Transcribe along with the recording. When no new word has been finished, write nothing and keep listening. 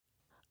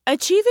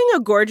Achieving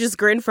a gorgeous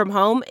grin from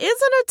home isn't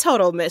a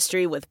total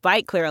mystery with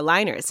Bite Clear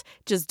aligners.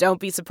 Just don't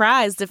be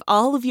surprised if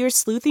all of your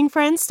sleuthing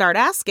friends start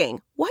asking,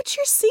 "What's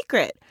your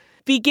secret?"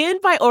 Begin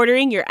by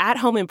ordering your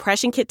at-home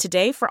impression kit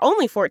today for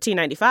only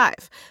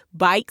 $14.95.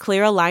 Bite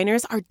Clear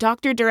aligners are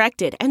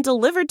doctor-directed and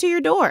delivered to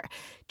your door.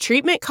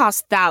 Treatment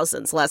costs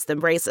thousands less than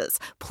braces.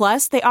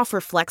 Plus, they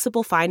offer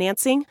flexible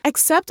financing,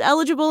 accept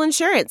eligible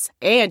insurance,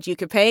 and you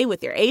can pay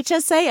with your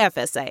HSA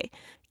FSA.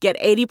 Get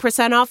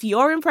 80% off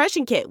your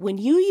impression kit when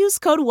you use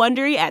code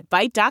WONDERY at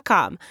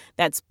Byte.com.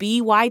 That's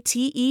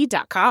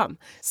BYTE.com.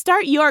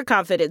 Start your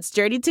confidence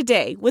journey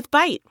today with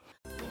Byte.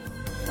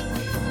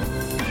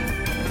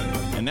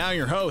 And now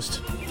your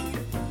host,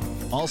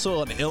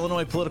 also an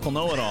Illinois political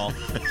know-it-all,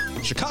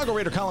 Chicago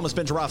Raider columnist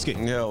Ben Joravsky.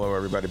 Hello,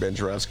 everybody. Ben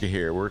Joravsky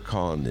here. We're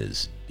calling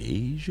this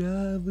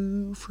Deja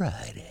Vu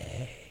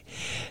Friday.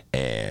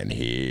 And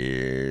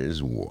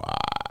here's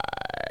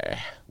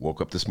why. Woke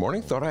up this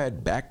morning, thought I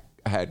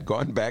had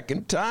gone back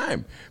in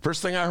time.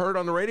 First thing I heard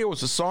on the radio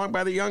was a song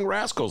by the Young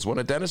Rascals, one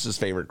of Dennis's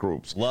favorite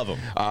groups. Love them.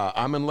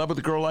 I'm in love with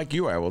a girl like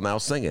you. I will now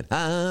sing it.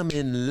 I'm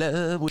in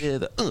love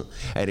with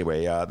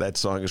Anyway, that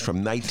song is from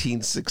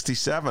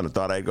 1967. I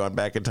thought I had gone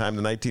back in time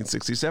to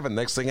 1967.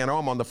 Next thing I know,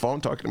 I'm on the phone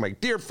talking to my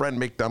dear friend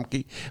Mick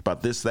Dumke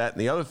about this, that,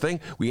 and the other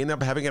thing. We end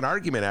up having an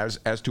argument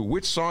as to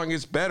which song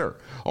is better,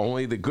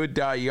 Only the Good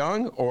Die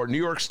Young or New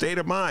York State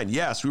of Mind.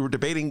 Yes, we were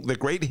debating the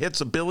great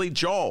hits of Billy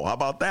Joel. How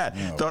about that?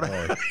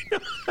 Oh,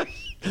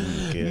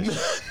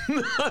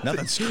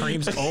 Nothing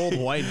screams old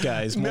white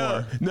guys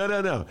more.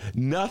 No.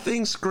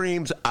 Nothing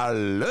screams a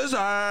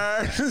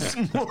loser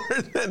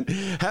more than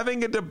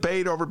having a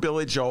debate over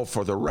Billy Joel.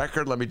 For the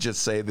record, let me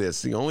just say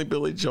this. The only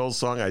Billy Joel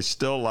song I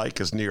still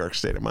like is New York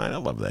State of Mind. I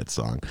love that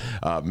song.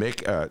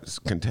 Mick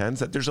contends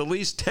that there's at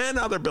least 10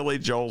 other Billy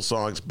Joel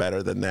songs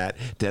better than that.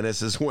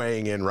 Dennis is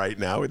weighing in right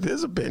now with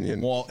his opinion.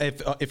 Well,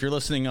 if you're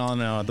listening on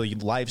the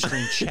live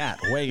stream chat,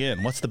 weigh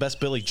in. What's the best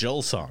Billy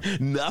Joel song?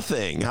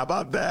 Nothing. How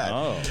about that?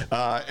 Oh.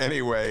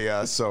 Anyway,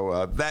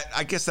 that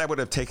I guess that would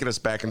have taken us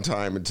back in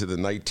time into the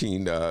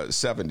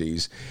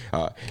 1970s.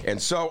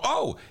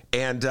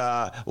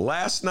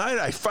 Last night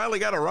I finally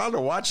got around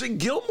to watching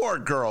Gilmore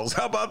Girls.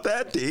 How about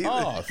that, Dee?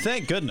 Oh,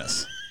 thank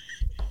goodness.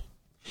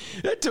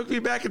 That took me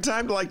back in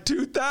time to like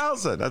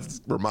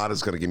 2000.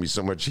 Ramada's going to give me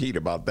so much heat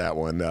about that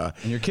one. And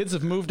your kids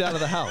have moved out of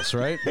the house,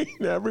 right?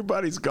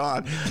 Everybody's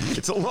gone.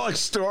 It's a long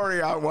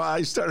story on why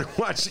I started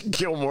watching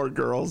Gilmore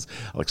Girls.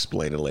 I'll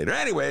explain it later.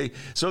 Anyway,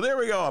 so there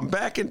we go. I'm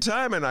back in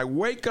time, and I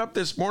wake up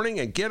this morning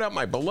and get up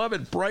my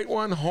beloved Bright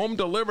One, home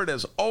delivered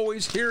as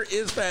always. Here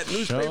is that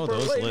newspaper. Show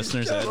those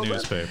listeners that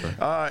newspaper.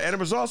 And it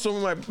was also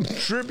my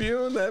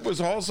Tribune that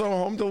was also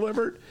home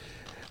delivered.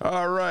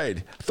 All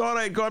right. Thought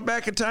I'd gone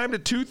back in time to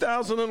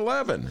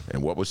 2011.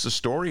 And what was the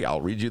story?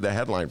 I'll read you the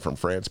headline from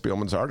Fran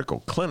Spielman's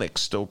article.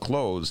 Clinics still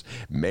closed.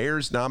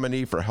 Mayor's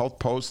nominee for Health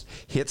Post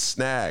hits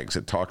snags.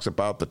 It talks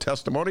about the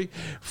testimony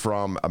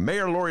from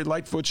Mayor Lori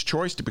Lightfoot's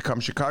choice to become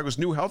Chicago's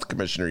new health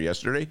commissioner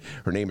yesterday.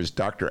 Her name is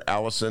Dr.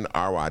 Allison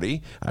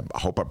Arwady. I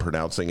hope I'm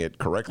pronouncing it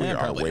correctly.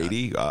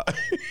 Arwady.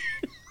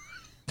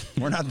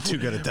 We're not too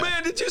good at that.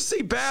 Man, did you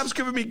see Babs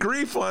giving me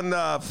grief on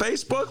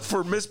Facebook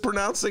for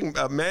mispronouncing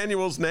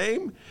Manuel's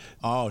name?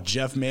 Oh,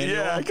 Jeff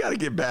Manuel? Yeah, I got to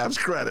give Babs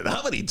credit.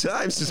 How many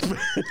times?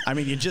 I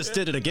mean, you just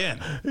did it again.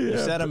 Yeah. You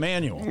said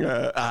Emanuel.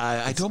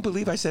 I don't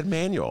believe I said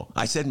Manuel.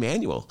 I said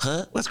Manuel.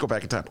 Huh? Let's go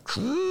back in time.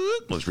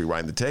 Let's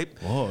rewind the tape.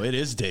 Oh, it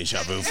is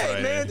Deja Vu Friday.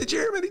 Hey, man, did you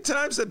hear how many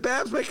times that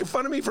Babs making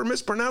fun of me for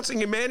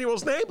mispronouncing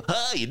Emmanuel's name?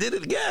 Huh, you did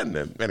it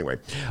again. Anyway,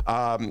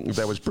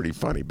 that was pretty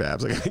funny,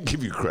 Babs. I got to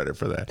give you credit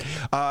for that.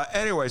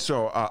 Anyway,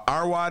 so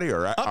Arwady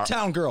or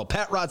Uptown Girl.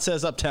 Pat Rod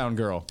says Uptown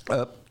Girl.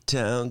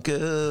 Uptown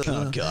Girl.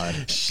 Oh,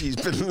 God. She's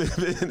been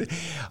living.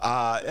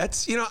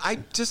 I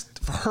just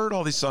heard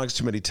all these songs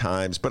too many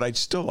times, but I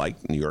still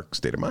like New York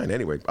State of Mind.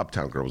 Anyway,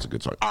 Uptown Girl was a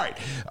good song. All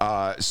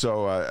right.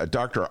 So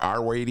Dr.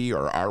 Arwady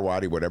or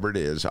Arwady, whatever it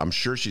is, I'm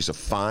sure she's a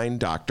fine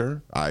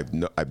doctor.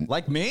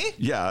 Like me?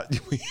 Yeah.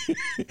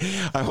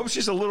 I hope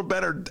she's a little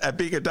better at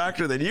being a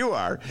doctor than you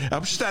are. I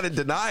hope she's not in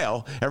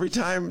denial. Every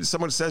time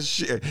someone says,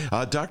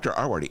 Dr.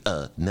 Arwady,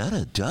 not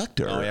a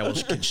doctor. Oh, yeah. Well,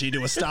 can she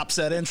do a stop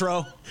set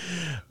intro?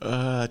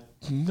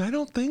 I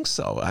don't think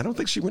so. I don't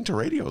think she went to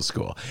radio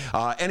school.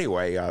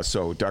 Anyway,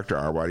 so Dr.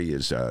 Arwady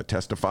is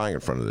testifying in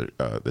front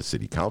of the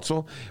city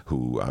council,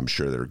 who I'm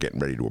sure they're getting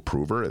ready to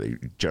approve her. They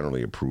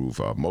generally approve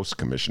most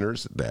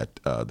commissioners that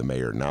the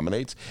mayor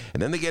nominates.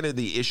 And then they get into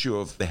the issue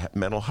of the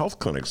mental health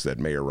clinics that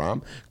Mayor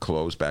Rahm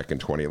closed back in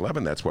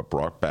 2011. That's what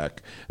brought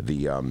back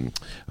the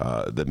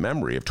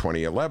memory of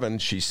 2011.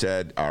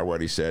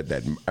 Arwady said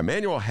that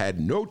Emanuel had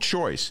no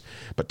choice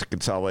but to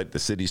consolidate the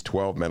city's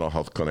 12 mental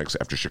health clinics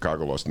after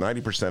Chicago lost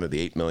 90% of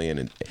the $8 million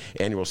in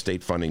annual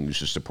state funding used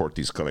to support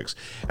these clinics.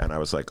 And I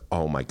was like,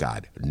 oh my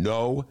God,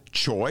 no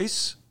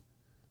choice?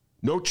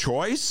 No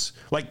choice?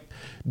 Like,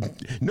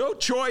 no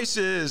choice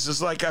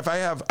is like if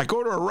I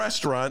go to a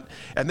restaurant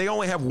and they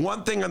only have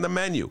one thing on the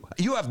menu.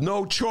 You have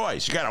no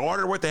choice. You got to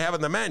order what they have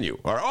on the menu.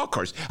 Or, of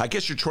course, I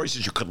guess your choice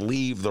is you could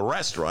leave the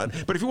restaurant.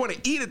 But if you want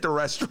to eat at the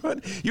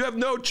restaurant, you have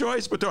no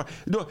choice but to.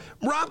 No,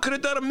 Rahm could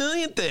have done a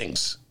million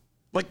things.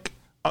 Like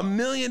 $1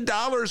 million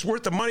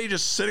worth of money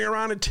just sitting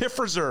around in TIF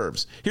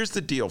reserves. Here's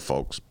the deal,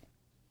 folks.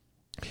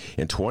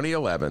 In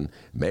 2011,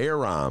 Mayor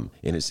Rahm,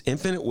 in his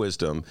infinite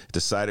wisdom,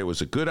 decided it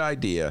was a good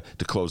idea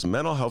to close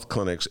mental health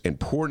clinics in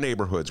poor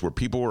neighborhoods where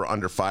people were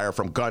under fire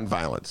from gun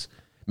violence.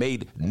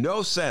 Made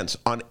no sense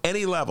on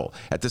any level.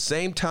 At the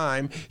same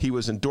time, he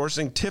was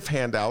endorsing TIF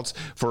handouts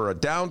for a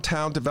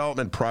downtown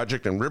development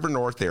project in River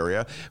North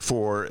area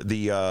for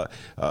the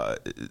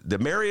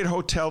Marriott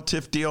Hotel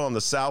TIF deal on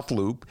the South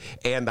Loop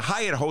and the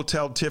Hyatt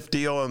Hotel TIF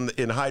deal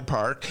in Hyde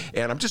Park.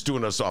 And I'm just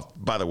doing this off,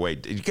 by the way,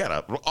 you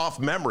got off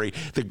memory,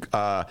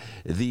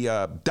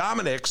 the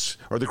Dominic's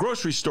or the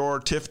grocery store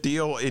TIF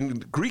deal in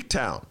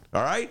Greektown.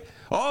 All right?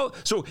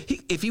 So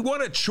if you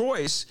want a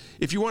choice,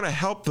 if you want to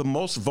help the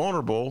most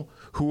vulnerable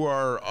who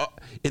are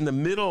in the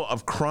middle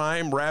of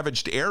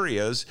crime-ravaged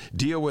areas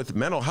deal with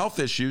mental health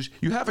issues,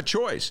 you have a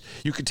choice.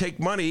 You could take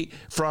money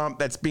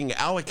that's being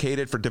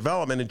allocated for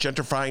development in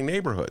gentrifying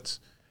neighborhoods.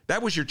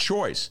 That was your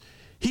choice.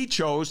 He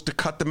chose to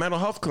cut the mental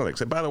health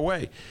clinics. And by the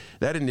way,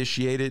 that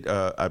initiated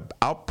an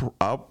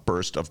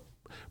outburst of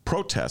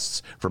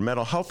protests for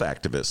mental health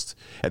activists,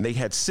 and they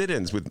had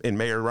sit-ins in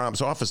Mayor Rahm's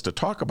office to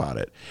talk about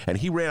it, and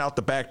he ran out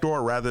the back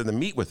door rather than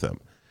meet with them.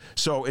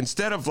 So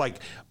instead of like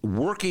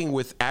working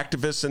with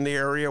activists in the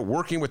area,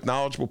 working with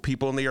knowledgeable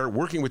people in the area,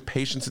 working with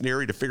patients in the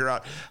area to figure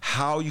out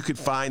how you could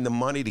find the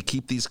money to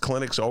keep these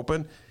clinics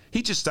open,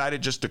 he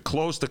decided just to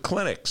close the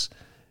clinics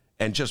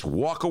and just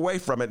walk away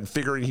from it and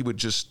figuring he would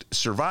just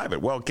survive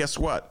it. Well, guess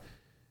what?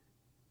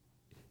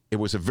 It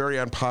was a very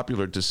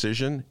unpopular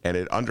decision, and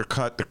it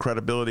undercut the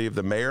credibility of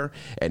the mayor.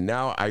 And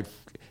now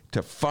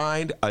to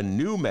find a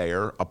new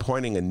mayor,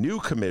 appointing a new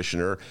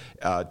commissioner,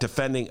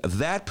 defending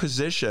that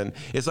position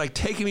is like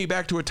taking me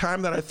back to a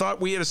time that I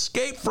thought we had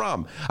escaped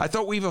from. I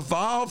thought we've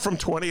evolved from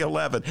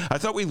 2011. I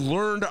thought we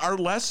learned our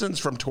lessons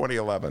from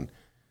 2011.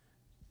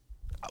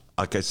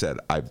 Like I said,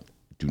 I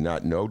do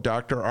not know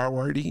Dr.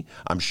 Arwady.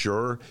 I'm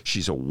sure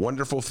she's a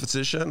wonderful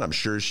physician. I'm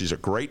sure she's a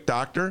great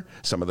doctor.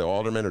 Some of the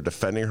aldermen are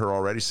defending her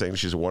already, saying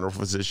she's a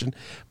wonderful physician.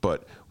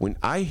 But when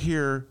I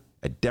hear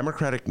a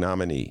Democratic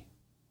nominee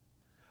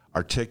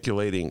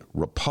articulating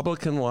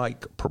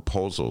Republican-like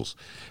proposals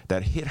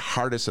that hit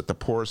hardest at the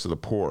poorest of the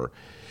poor,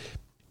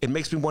 it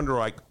makes me wonder,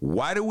 like,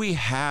 why do we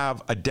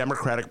have a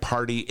Democratic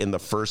Party in the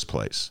first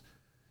place?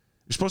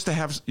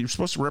 You're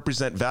supposed to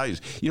represent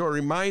values. You know, it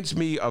reminds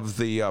me of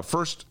the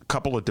first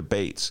couple of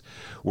debates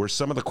where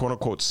some of the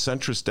quote-unquote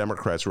centrist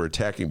Democrats were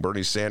attacking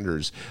Bernie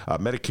Sanders'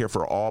 Medicare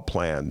for All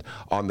plan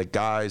on the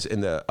guys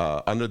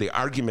under the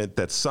argument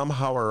that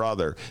somehow or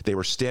other they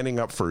were standing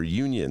up for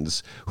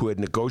unions who had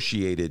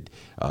negotiated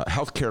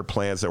health care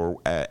plans that were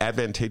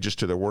advantageous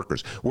to their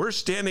workers. We're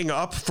standing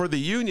up for the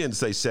unions,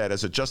 they said,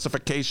 as a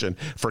justification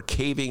for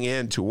caving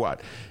in to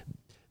what?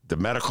 The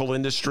medical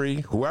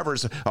industry,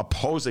 whoever's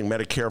opposing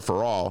Medicare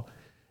for All,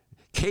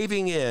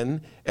 caving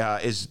in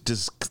is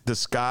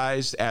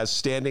disguised as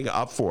standing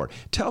up for it.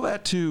 Tell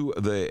that to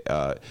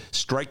the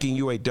striking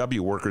UAW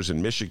workers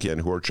in Michigan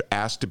who are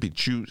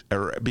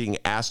being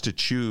asked to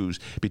choose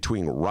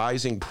between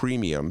rising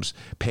premiums,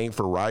 paying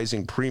for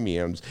rising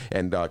premiums,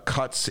 and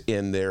cuts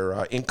in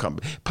their income,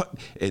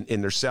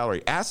 in their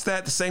salary. Ask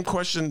the same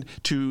question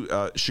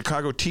to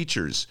Chicago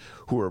teachers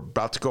who are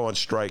about to go on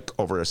strike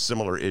over a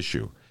similar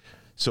issue.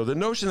 So the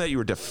notion that you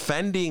were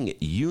defending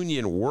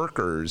union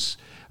workers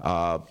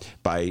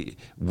by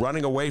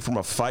running away from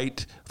a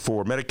fight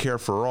for Medicare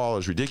for All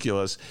is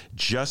ridiculous,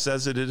 just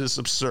as it is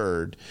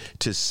absurd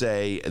to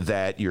say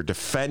that you're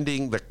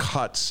defending the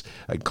cuts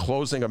and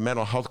closing of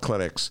mental health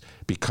clinics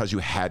because you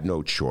had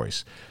no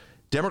choice.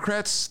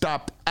 Democrats,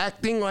 stop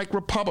acting like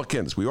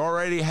Republicans. We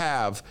already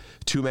have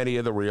too many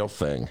of the real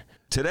thing.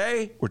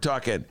 Today, we're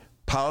talking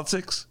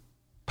politics,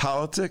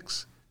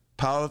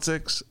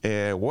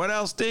 and what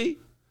else, D?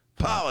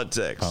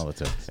 Politics.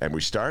 And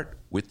we start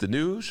with the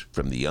news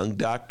from the young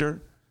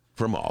doctor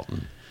from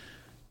Alton.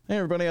 Hey,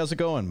 everybody. How's it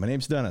going? My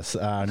name's Dennis.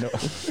 No.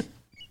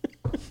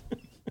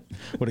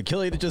 Would it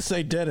kill you to just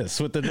say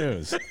Dennis with the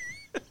news?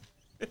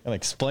 And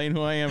explain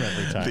who I am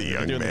every time.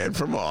 The young man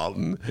from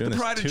Alton. The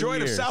pride and joy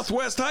of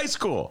Southwest High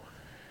School.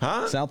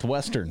 Huh?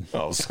 Southwestern.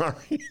 Oh,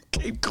 sorry.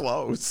 Came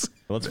close.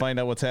 Let's find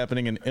out what's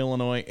happening in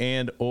Illinois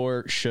and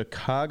or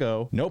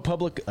Chicago. No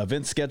public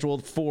events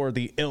scheduled for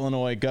the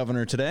Illinois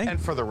governor today. And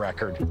for the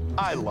record,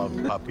 I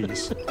love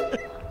puppies.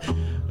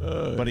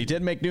 But he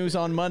did make news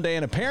on Monday,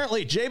 and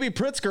apparently J.B.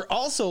 Pritzker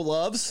also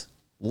loves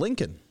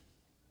Lincoln.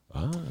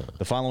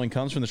 The following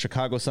comes from the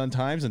Chicago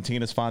Sun-Times and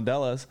Tina's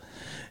Fondellas.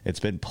 It's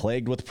been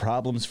plagued with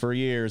problems for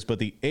years, but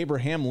the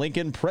Abraham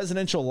Lincoln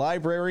Presidential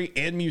Library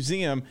and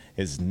Museum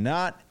is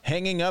not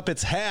hanging up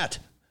its hat.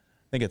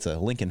 think it's a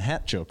Lincoln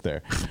hat joke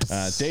there.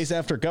 Days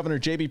after Governor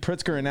J.B.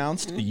 Pritzker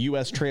announced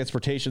U.S.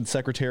 Transportation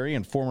Secretary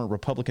and former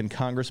Republican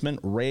Congressman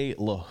Ray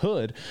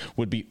LaHood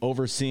would be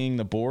overseeing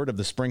the board of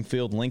the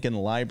Springfield Lincoln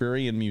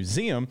Library and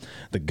Museum,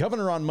 the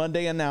governor on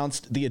Monday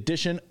announced the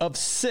addition of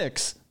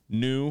 6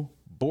 new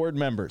board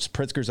members.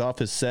 Pritzker's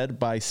office said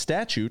by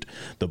statute,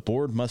 the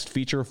board must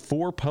feature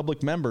 4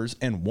 public members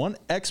and 1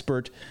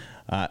 expert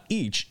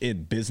each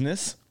in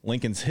business,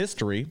 Lincoln's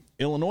history,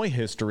 Illinois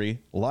history,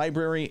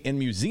 library and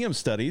museum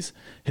studies,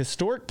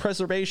 historic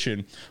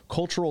preservation,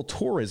 cultural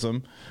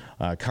tourism,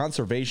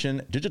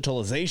 conservation,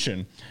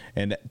 digitalization,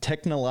 and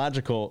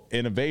technological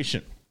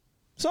innovation.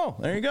 So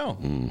there you go.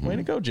 Way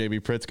to go,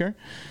 J.B. Pritzker.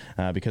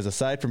 Because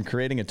aside from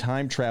creating a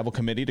time travel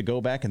committee to go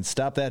back and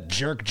stop that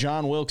jerk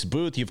John Wilkes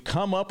Booth, you've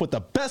come up with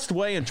the best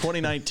way in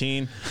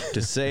 2019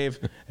 to save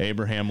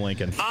Abraham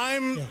Lincoln.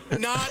 I'm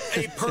not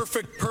a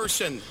perfect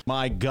person.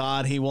 My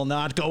God, he will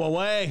not go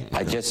away.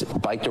 I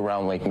just biked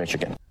around Lake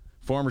Michigan.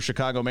 Former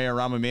Chicago Mayor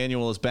Rahm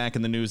Emanuel is back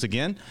in the news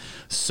again.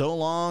 So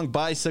long,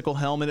 bicycle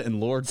helmet, and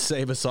Lord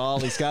save us all.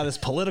 He's got his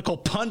political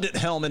pundit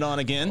helmet on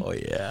again. Oh,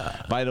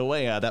 yeah. By the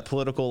way, that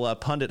political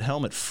pundit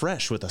helmet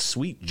fresh with a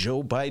sweet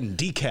Joe Biden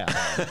decal.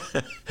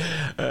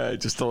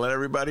 Just to let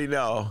everybody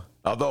know.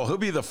 Although he'll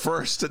be the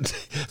first to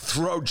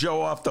throw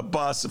Joe off the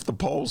bus if the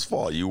polls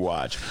fall. You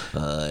watch.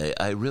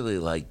 I really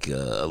like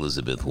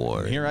Elizabeth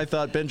Warren. Here I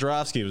thought Ben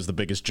Joravsky was the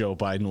biggest Joe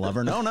Biden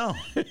lover. No.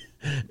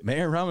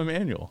 Mayor Rahm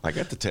Emanuel. I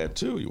got the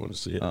tattoo. You want to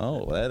see it?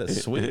 Oh, that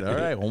is sweet. All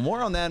right. Well,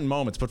 more on that in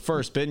moments. But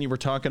first, Ben, you were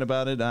talking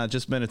about it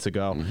just minutes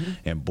ago.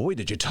 And boy,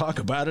 did you talk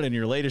about it in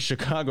your latest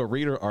Chicago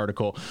Reader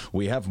article.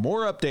 We have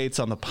more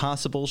updates on the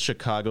possible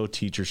Chicago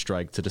teacher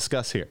strike to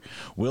discuss here.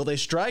 Will they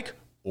strike?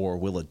 Or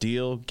will a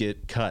deal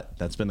get cut?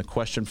 That's been the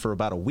question for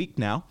about a week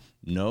now.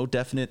 No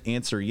definite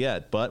answer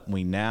yet, but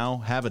we now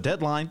have a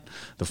deadline.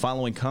 The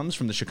following comes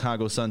from the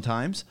Chicago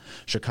Sun-Times.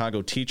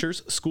 Chicago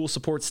teachers, school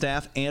support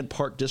staff, and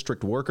Park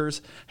District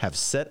workers have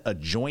set a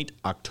joint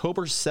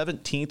October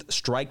 17th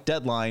strike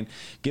deadline,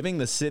 giving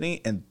the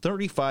city and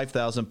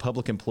 35,000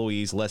 public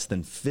employees less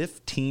than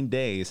 15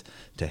 days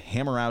to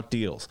hammer out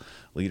deals.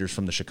 Leaders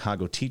from the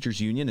Chicago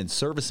Teachers Union and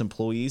Service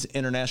Employees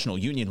International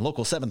Union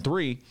Local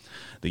 73,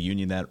 the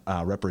union that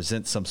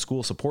represents some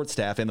school support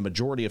staff and the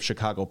majority of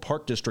Chicago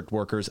Park District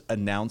workers,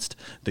 announced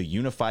the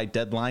unified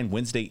deadline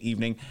Wednesday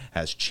evening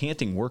as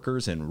chanting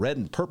workers in red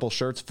and purple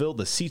shirts filled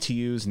the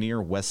CTU's near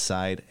West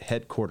Side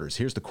headquarters.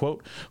 Here's the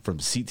quote from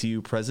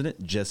CTU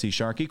President Jesse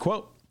Sharkey,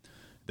 quote,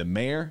 "The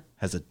mayor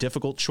has a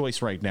difficult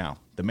choice right now.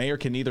 The mayor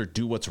can either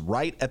do what's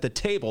right at the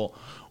table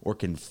or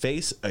can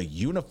face a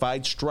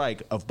unified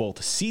strike of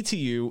both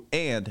CTU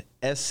and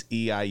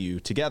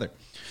SEIU together."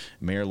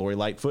 Mayor Lori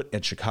Lightfoot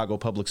and Chicago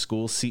Public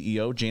Schools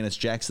CEO Janice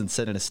Jackson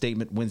said in a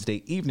statement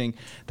Wednesday evening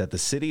that the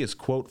city is,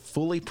 quote,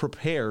 fully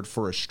prepared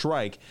for a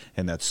strike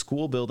and that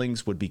school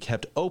buildings would be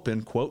kept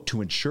open, quote,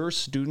 to ensure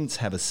students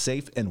have a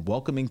safe and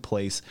welcoming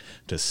place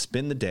to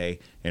spend the day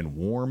and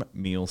warm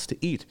meals to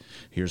eat.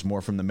 Here's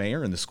more from the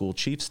mayor and the school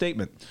chief's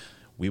statement.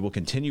 "We will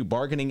continue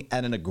bargaining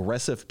at an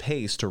aggressive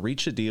pace to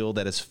reach a deal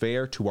that is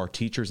fair to our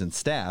teachers and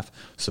staff,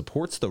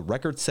 supports the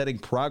record-setting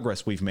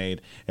progress we've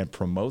made, and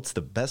promotes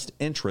the best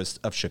interests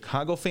of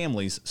Chicago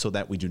families so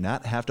that we do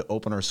not have to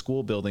open our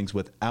school buildings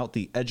without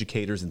the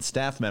educators and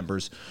staff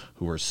members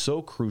who are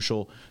so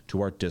crucial to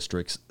our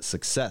district's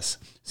success."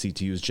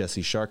 CTU's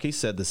Jesse Sharkey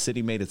said the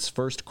city made its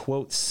first,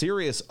 quote,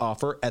 serious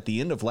offer at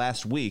the end of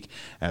last week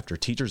after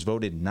teachers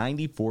voted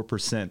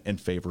 94% in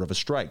favor of a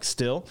strike.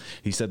 Still,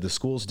 he said the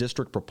school's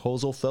district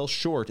proposal fell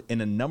short in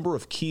a number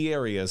of key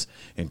areas,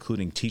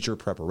 including teacher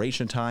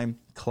preparation time,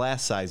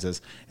 class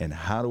sizes, and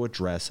how to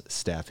address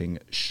staffing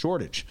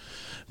shortage.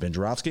 Ben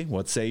Joravsky,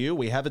 what say you?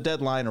 We have a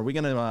deadline. Are we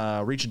going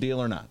to reach a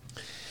deal or not?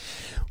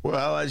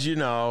 Well, as you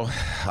know,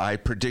 I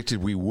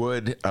predicted we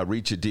would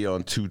reach a deal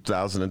in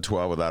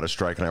 2012 without a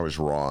strike, and I was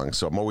wrong.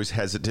 So I'm always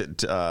hesitant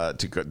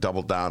to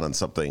double down on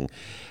something.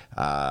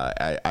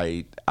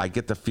 I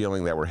get the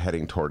feeling that we're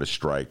heading toward a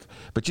strike.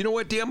 But you know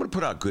what, D? I'm going to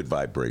put out good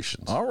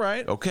vibrations. All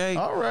right. Okay?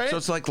 All right. So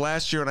it's like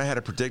last year, and I had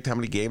to predict how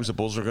many games the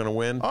Bulls were going to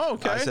win. Oh,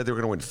 okay. I said they were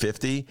going to win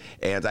 50,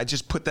 and I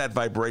just put that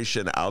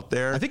vibration out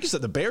there. I think you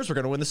said the Bears were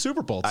going to win the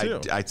Super Bowl,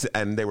 too.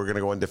 And they were going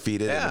to go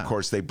undefeated, Yeah. and of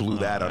course, they blew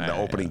that on the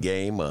opening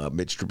game.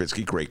 Mitch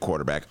Trubisky, great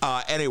quarterback.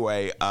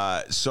 Anyway,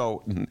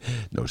 so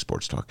no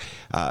sports talk.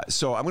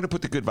 So I'm going to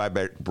put the good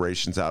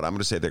vibrations out. I'm going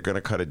to say they're going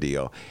to cut a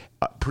deal.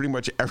 Pretty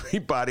much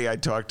everybody I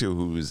talked to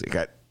who's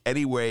got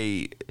any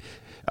way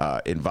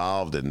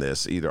involved in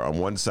this, either on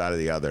one side or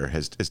the other,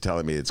 is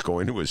telling me it's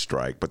going to a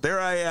strike. But there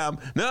I am.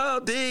 No,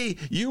 D,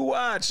 you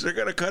watch. They're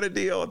going to cut a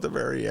deal at the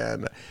very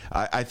end.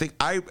 I think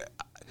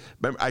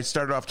I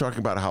started off talking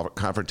about how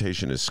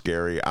confrontation is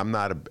scary. I'm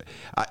not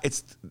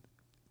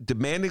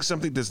demanding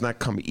something does not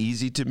come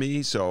easy to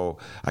me, so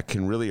I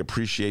can really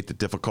appreciate the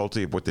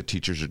difficulty of what the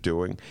teachers are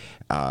doing.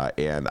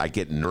 And I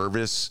get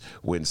nervous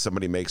when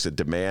somebody makes a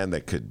demand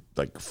that could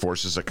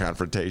forces a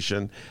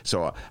confrontation.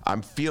 So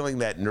I'm feeling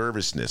that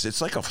nervousness.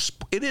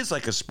 It is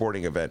like a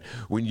sporting event.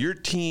 When you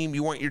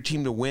want your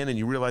team to win, and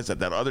you realize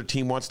that other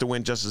team wants to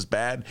win just as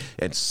bad,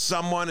 and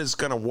someone is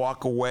going to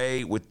walk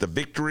away with the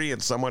victory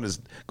and someone is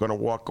going to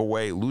walk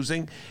away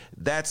losing.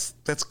 That's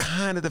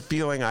kind of the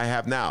feeling I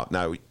have now.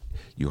 Now,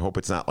 you hope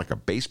it's not like a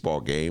baseball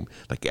game.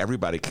 Like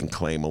everybody can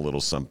claim a little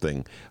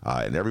something,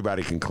 and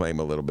everybody can claim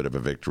a little bit of a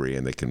victory,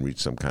 and they can reach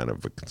some kind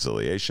of a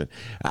conciliation.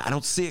 I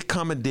don't see it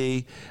coming,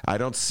 D. I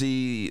don't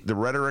see the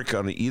rhetoric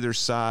on either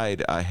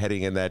side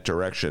heading in that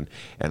direction,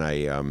 and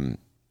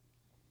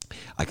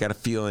I got a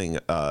feeling.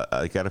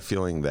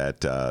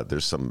 That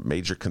there's some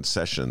major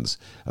concessions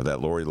that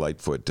Lori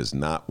Lightfoot does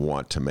not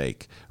want to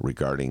make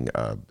regarding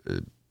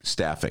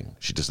staffing.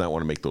 She does not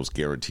want to make those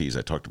guarantees.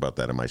 I talked about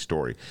that in my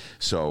story.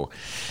 So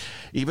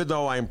even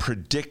though I'm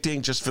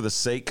predicting, just for the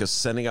sake of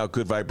sending out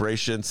good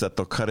vibrations, that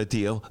they'll cut a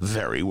deal,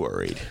 very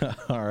worried.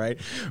 All right.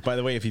 By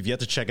the way, if you've yet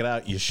to check it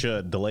out, you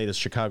should. The latest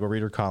Chicago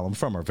Reader column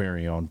from our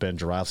very own Ben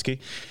Joravsky.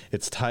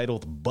 It's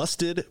titled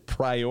Busted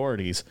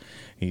Priorities.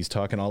 He's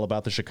talking all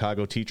about the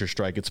Chicago teacher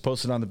strike. It's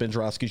posted on the Ben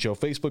Joravsky Show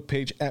Facebook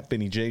page, at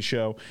Benny J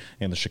Show,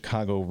 and the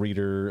Chicago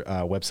Reader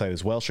website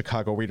as well,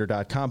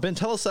 chicagoreader.com. Ben,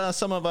 tell us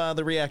some of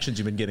the reactions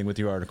you've been getting with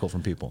your article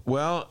from people.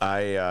 Well,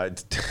 I've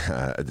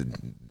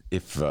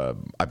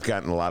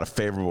gotten a lot of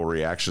favorable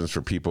reactions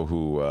from people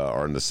who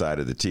are on the side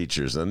of the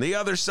teachers. And the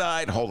other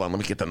side, hold on, let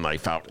me get the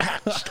knife out.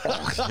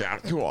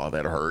 Oh,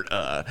 that hurt.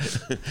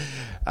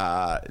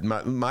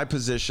 My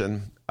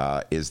position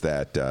is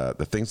that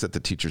the things that the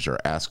teachers are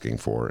asking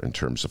for in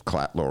terms of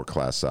lower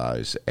class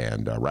size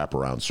and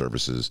wraparound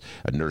services,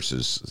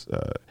 nurses,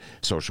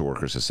 social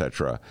workers,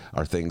 etc.,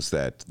 are things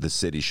that the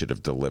city should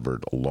have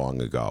delivered long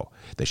ago.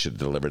 They should have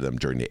delivered them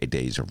during the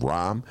days of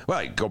Rahm. Well,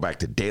 I go back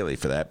to Daley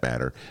for that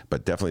matter,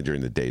 but definitely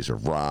during the days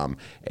of Rahm,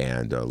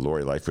 and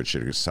Lori Lightfoot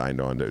should have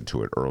signed on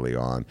to it early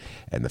on.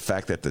 And the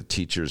fact that the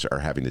teachers are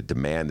having to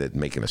demand that,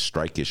 making a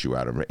strike issue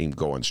out of it, and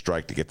go on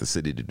strike to get the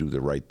city to do the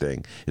right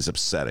thing, is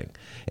upsetting.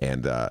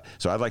 And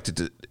so I'd like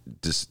to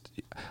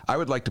I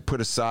would like to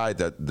put aside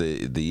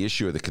the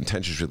issue of the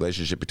contentious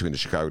relationship between the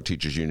Chicago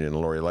Teachers Union and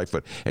Lori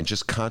Lightfoot, and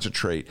just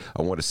concentrate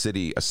on what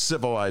a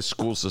civilized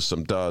school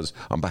system does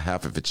on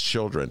behalf of its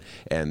children.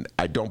 And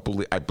I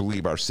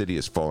believe our city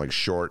is falling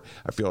short.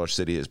 I feel our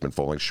city has been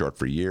falling short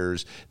for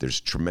years.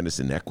 There's tremendous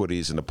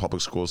inequities in the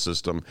public school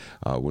system.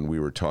 When we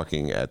were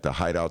talking at the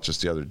Hideout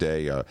just the other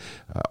day,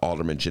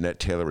 Alderman Jeanette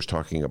Taylor was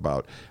talking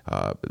about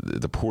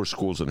the poor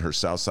schools in her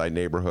South Side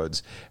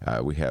neighborhoods.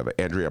 We have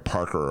Andrea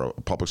Parker, a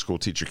public school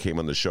teacher, came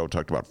on the show,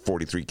 talked about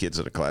 43 kids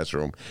in a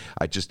classroom.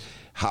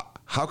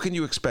 How can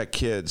you expect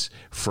kids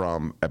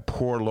from a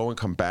poor,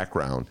 low-income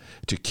background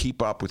to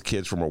keep up with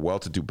kids from a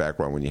well-to-do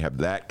background when you have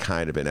that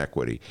kind of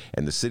inequity?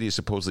 And the city is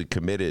supposedly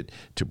committed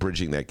to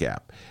bridging that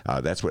gap.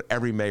 That's what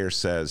every mayor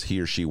says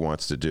he or she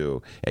wants to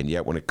do. And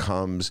yet when it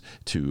comes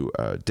to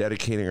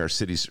dedicating our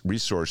city's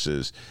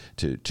resources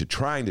to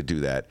trying to do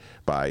that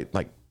by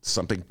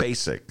something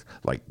basic,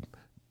 like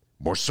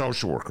more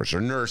social workers or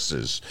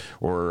nurses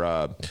or,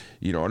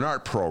 an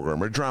art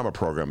program or drama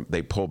program,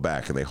 they pull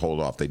back and they hold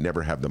off. They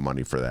never have the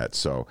money for that.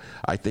 So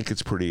I think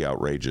it's pretty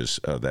outrageous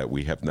that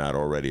we have not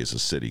already as a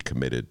city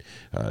committed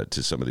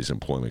to some of these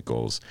employment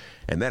goals.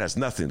 And that has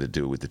nothing to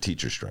do with the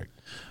teacher strike.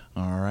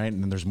 All right,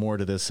 and there's more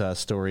to this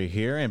story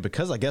here, and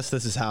because I guess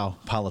this is how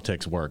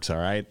politics works, all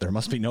right, there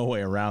must be no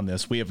way around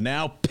this. We have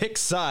now picked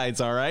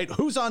sides, all right?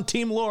 Who's on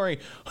Team Lori?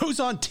 Who's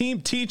on Team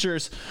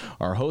Teachers?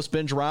 Our host,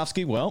 Ben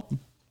Joravsky, well...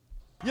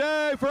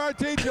 Yay for our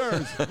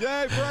teachers!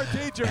 Yay for our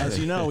teachers! As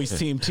you know, he's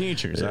Team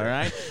Teachers, all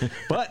right?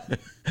 But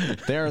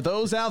there are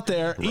those out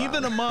there,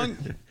 even among...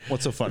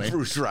 What's so funny?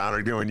 Bruce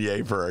Rauner doing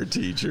yay for our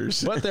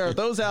teachers. But there are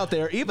those out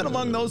there, even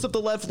among those of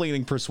the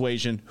left-leaning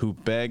persuasion, who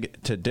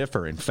beg to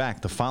differ. In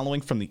fact, the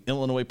following from the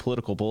Illinois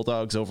political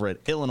bulldogs over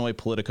at Illinois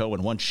Politico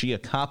and one Shia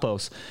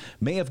Kapos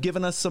may have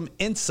given us some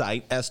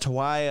insight as to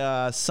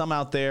why some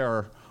out there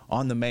are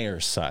on the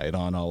mayor's side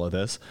on all of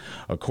this.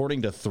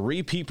 According to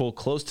three people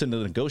close to the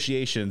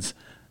negotiations,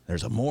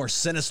 there's a more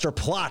sinister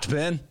plot,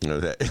 Ben.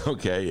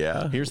 Okay,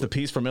 yeah. Here's the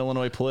piece from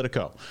Illinois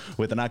Politico.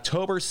 With an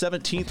October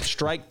 17th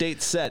strike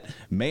date set,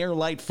 Mayor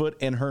Lightfoot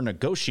and her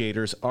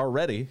negotiators are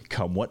ready,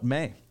 come what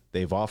may.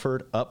 They've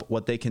offered up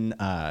what they can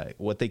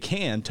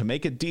to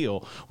make a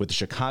deal with the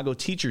Chicago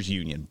Teachers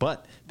Union,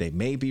 but they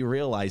may be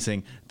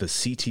realizing the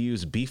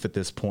CTU's beef at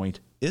this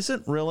point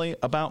isn't really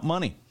about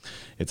money.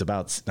 It's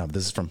about, now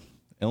this is from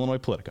Illinois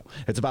Politico.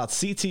 It's about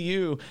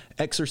CTU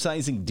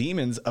exercising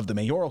demons of the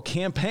mayoral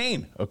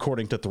campaign,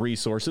 according to three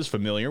sources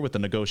familiar with the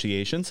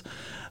negotiations.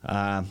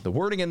 The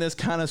wording in this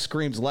kind of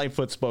screams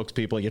Lightfoot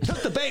spokespeople. You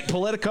took the bait,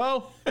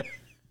 Politico.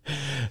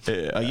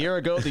 A year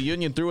ago, the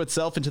union threw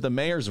itself into the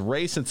mayor's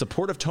race in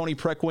support of Tony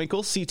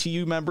Preckwinkle.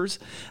 CTU members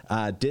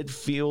did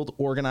field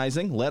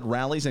organizing, led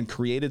rallies, and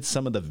created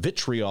some of the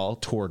vitriol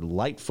toward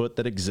Lightfoot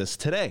that exists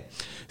today.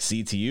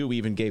 CTU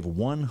even gave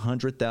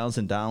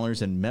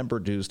 $100,000 in member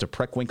dues to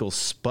Preckwinkle's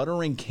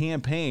sputtering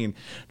campaign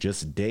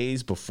just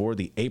days before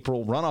the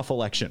April runoff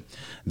election.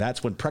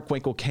 That's when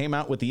Preckwinkle came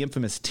out with the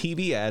infamous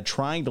TV ad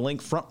trying to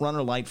link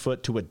frontrunner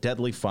Lightfoot to a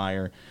deadly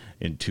fire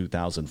in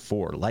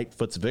 2004.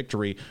 Lightfoot's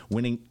victory,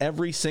 winning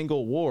every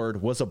single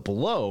ward, was a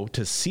blow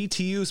to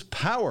CTU's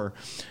power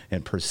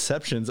and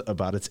perceptions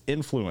about its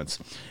influence.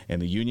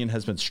 And the union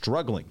has been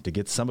struggling to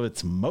get some of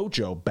its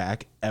mojo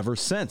back ever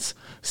since.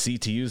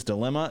 CTU's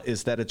dilemma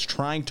is that it's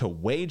trying to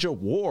wage a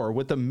war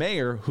with the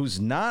mayor who's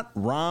not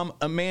Rahm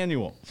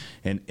Emanuel,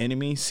 an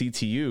enemy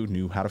CTU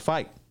knew how to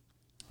fight.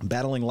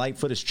 Battling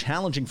Lightfoot is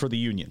challenging for the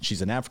union.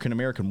 She's an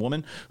African-American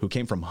woman who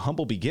came from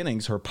humble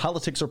beginnings. Her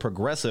politics are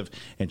progressive,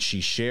 and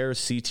she shares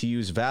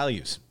CTU's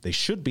values. They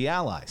should be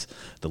allies.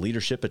 The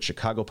leadership at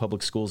Chicago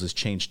Public Schools has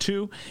changed,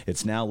 too.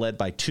 It's now led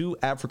by 2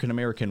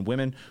 African-American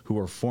women who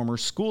are former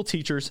school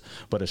teachers,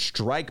 but a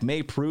strike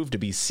may prove to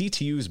be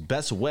CTU's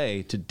best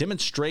way to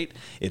demonstrate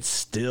it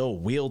still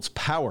wields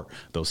power,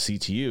 though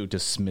CTU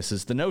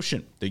dismisses the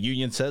notion. The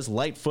union says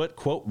Lightfoot,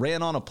 quote,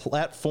 ran on a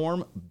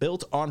platform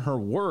built on her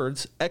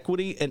words,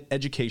 equity, and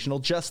educational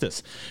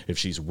justice. If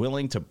she's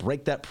willing to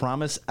break that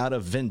promise out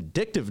of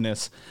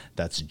vindictiveness,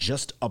 that's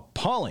just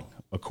appalling,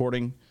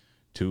 according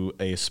to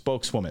a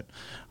spokeswoman.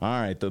 All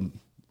right, the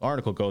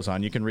article goes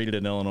on. You can read it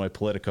in Illinois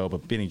Politico,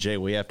 but Benny J,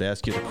 we have to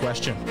ask you the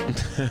question.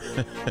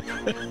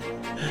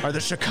 Are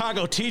the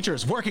Chicago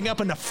teachers working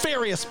up a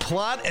nefarious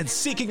plot and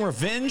seeking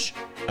revenge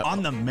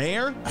on the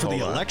mayor for the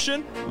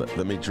election?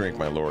 Let me drink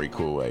my Lori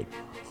Kool-Aid.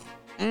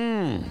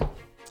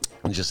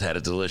 I just had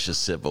a delicious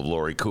sip of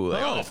Lori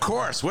Kool-Aid. Oh, of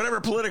course. Whatever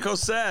Politico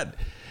said.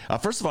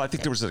 First of all, I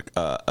think there was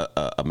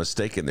a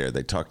mistake in there.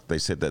 They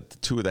said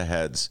that 2 of the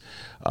heads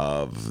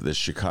of the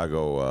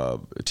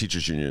Chicago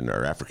Teachers Union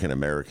are African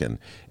American,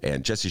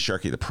 and Jesse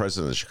Sharkey, the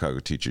president of the Chicago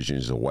Teachers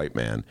Union, is a white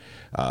man.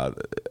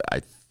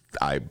 I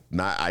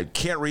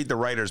can't read the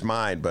writer's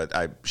mind, but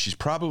she's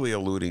probably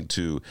alluding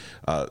to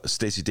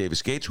Stacey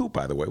Davis Gates, who,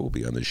 by the way, will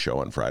be on this show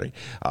on Friday,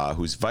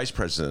 who's vice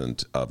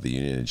president of the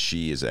union, and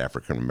she is an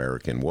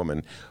African-American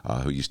woman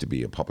who used to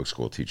be a public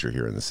school teacher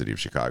here in the city of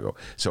Chicago.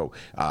 So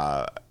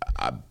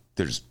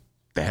there's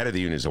the head of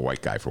the union is a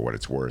white guy, for what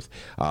it's worth.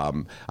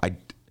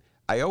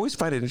 I always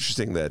find it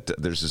interesting that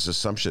there's this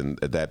assumption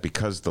that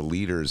because the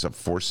leaders of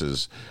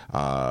forces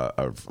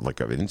of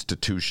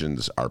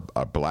institutions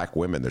are black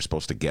women, they're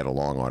supposed to get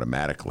along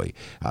automatically.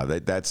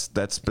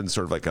 That's been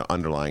sort of like an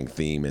underlying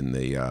theme in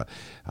the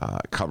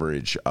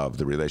coverage of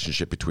the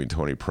relationship between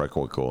Tony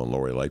Preckwinkle and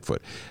Lori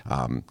Lightfoot.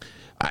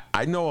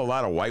 I know a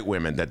lot of white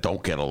women that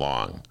don't get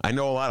along. I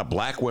know a lot of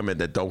black women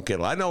that don't get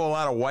along. I know a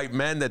lot of white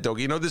men that don't.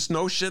 You know, this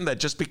notion that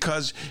just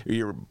because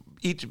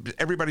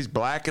everybody's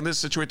black in this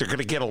situation, they're going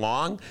to get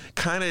along,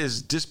 kind of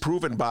is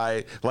disproven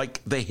by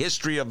like the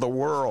history of the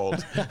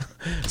world.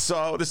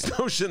 So this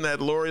notion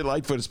that Lori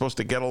Lightfoot is supposed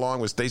to get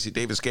along with Stacey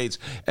Davis Gates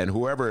and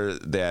whoever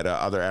that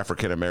other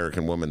African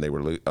American woman they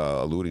were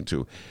alluding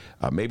to,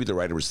 maybe the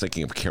writer was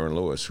thinking of Karen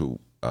Lewis, who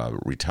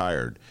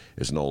retired,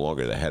 is no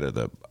longer the head of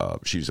the.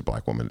 She's a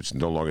black woman. She's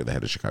no longer the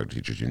head of Chicago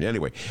Teachers Union.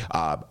 Anyway,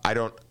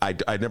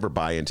 I never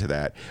buy into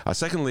that.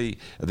 Secondly,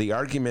 the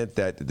argument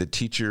that the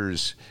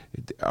teachers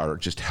are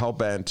just hell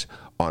bent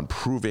on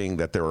proving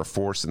that they're a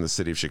force in the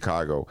city of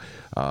Chicago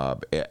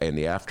in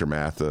the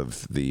aftermath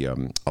of the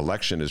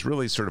election is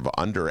really sort of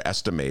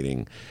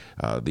underestimating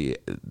the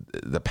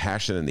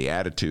passion and the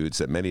attitudes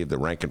that many of the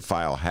rank and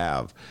file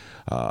have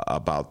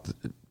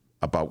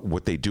about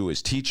what they do as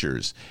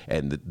teachers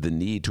and the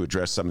need to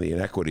address some of the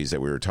inequities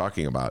that we were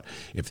talking about.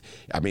 It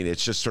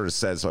just sort of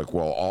says like,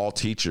 well, all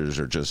teachers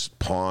are just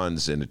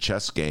pawns in a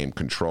chess game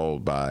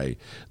controlled by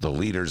the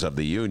leaders of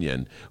the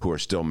union who are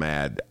still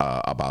mad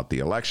about the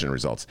election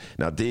results.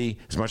 Now, D,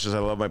 as much as I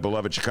love my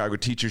beloved Chicago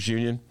Teachers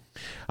Union,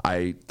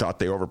 I thought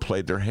they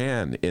overplayed their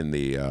hand in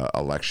the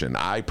election.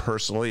 I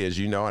personally, as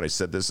you know, and I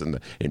said this in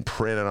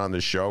print and on the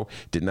show,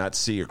 did not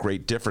see a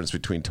great difference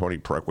between Tony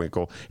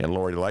Preckwinkle and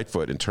Lori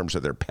Lightfoot in terms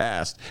of their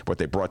past, what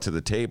they brought to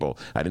the table.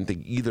 I didn't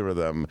think either of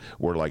them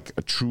were like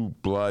a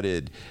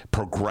true-blooded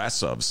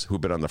progressives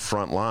who've been on the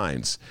front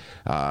lines.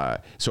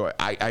 So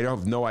I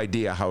have no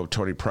idea how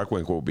Tony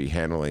Preckwinkle will be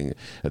handling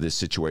this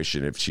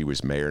situation if she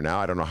was mayor now.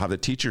 I don't know how the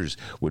teachers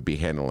would be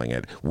handling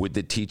it. Would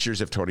the teachers,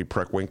 if Tony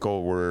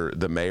Preckwinkle were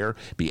the mayor,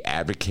 be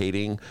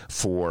advocating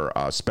for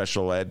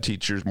special ed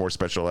teachers, more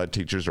special ed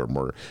teachers, or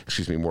more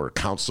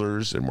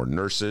counselors and more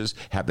nurses,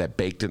 have that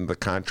baked into the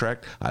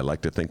contract? I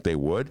like to think they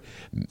would.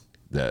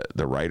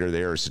 The writer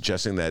there is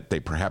suggesting that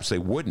perhaps they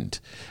wouldn't.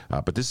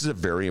 But this is a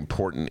very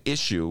important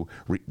issue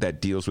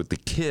that deals with the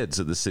kids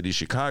of the city of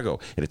Chicago.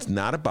 And it's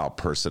not about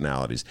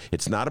personalities.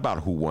 It's not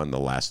about who won the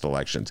last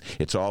elections.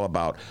 It's all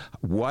about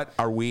what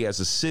are we as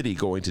a city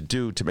going to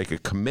do to make a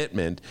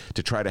commitment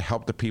to try to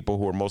help the people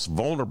who are most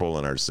vulnerable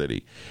in our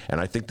city. And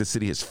I think the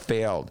city has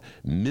failed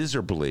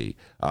miserably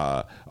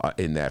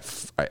in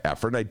that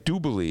effort. And I do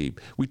believe,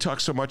 we talk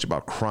so much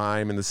about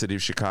crime in the city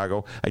of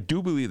Chicago. I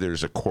do believe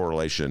there's a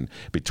correlation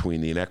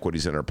between the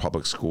inequities in our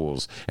public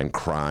schools and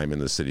crime in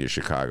the city of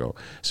Chicago.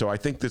 So I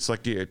think that's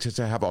like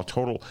to have a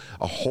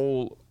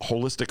whole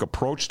holistic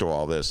approach to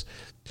all this.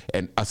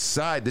 And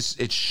aside,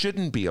 it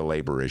shouldn't be a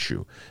labor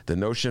issue. The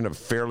notion of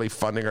fairly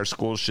funding our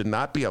schools should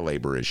not be a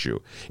labor issue.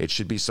 It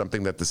should be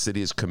something that the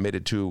city is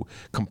committed to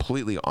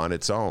completely on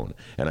its own.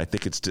 And I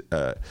think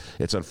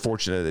it's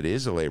unfortunate that it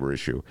is a labor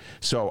issue.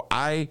 So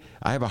I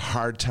have a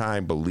hard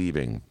time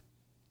believing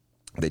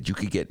that you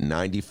could get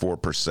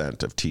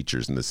 94% of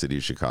teachers in the city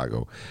of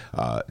Chicago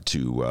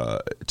to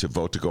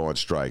vote to go on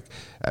strike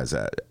as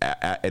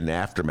an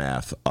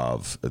aftermath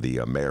of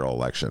the mayoral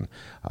election.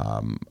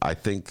 I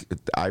think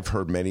I've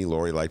heard many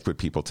Lori Lightfoot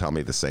people tell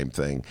me the same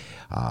thing,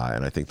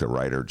 and I think the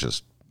writer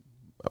just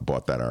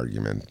bought that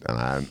argument,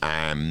 and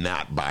I'm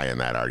not buying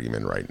that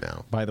argument right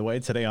now. By the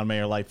way, today on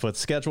Mayor Lightfoot's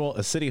schedule,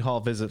 a City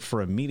Hall visit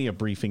for a media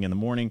briefing in the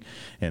morning,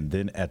 and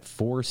then at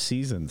Four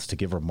Seasons to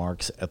give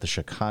remarks at the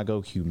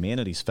Chicago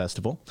Humanities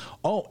Festival.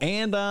 Oh,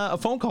 and a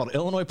phone call to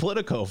Illinois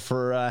Politico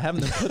for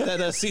having them put that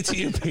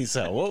CTU piece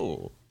out.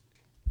 Whoa.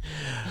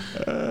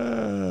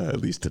 At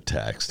least a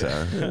text,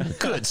 huh?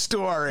 Good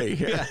story.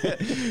 Yeah,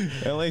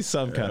 at least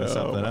some kind of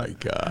something. Oh, my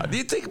God. Do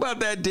you think about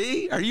that,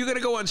 D? Are you going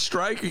to go on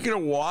strike? Are you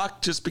going to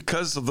walk just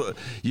because of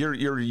your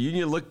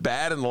union looked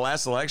bad in the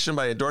last election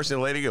by endorsing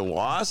a lady who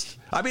lost?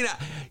 I mean,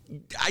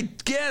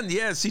 again,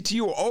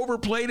 CTU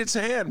overplayed its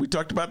hand. We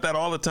talked about that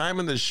all the time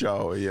in this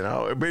show. You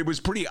know, it was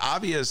pretty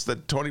obvious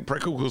that Toni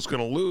Pritzker was going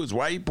to lose.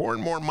 Why are you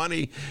pouring more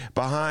money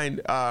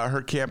behind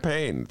her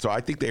campaign? So I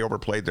think they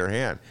overplayed their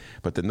hand.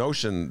 But the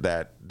notion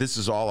that this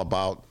is all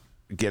about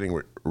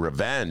getting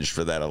revenge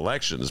for that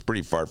election is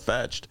pretty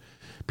far-fetched.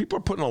 People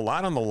are putting a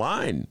lot on the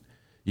line,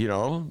 you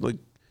know, like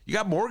you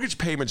got mortgage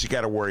payments you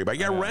got to worry about.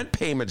 You got rent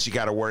payments you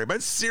got to worry about.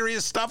 It's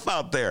serious stuff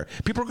out there.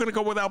 People are going to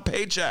go without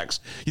paychecks.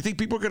 You think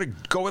people are going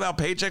to go without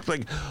paychecks?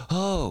 Like,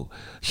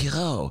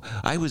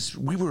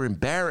 we were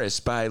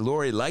embarrassed by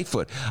Lori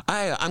Lightfoot.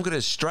 I'm going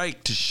to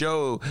strike to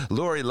show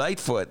Lori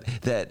Lightfoot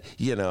that,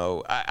 you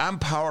know, I'm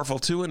powerful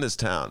too in this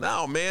town.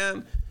 No,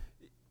 man.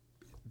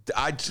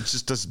 I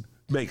just doesn't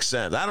make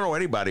sense. I don't know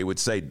anybody would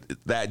say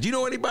that. Do you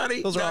know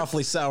anybody? Those are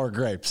awfully sour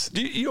grapes.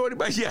 Do you know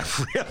anybody? Yeah,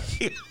 really.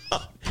 You know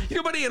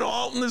anybody in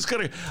Alton is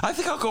going to, I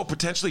think I'll go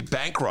potentially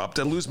bankrupt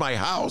and lose my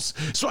house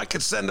so I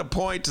could send a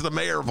point to the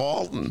mayor of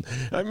Alton.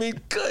 I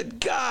mean, good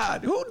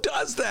God, who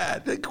does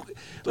that?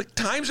 Like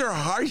times are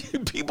hard.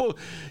 People,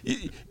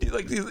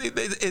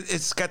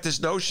 it's got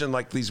this notion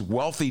like these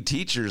wealthy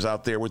teachers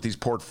out there with these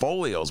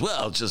portfolios.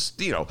 Well, just,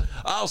 you know,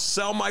 I'll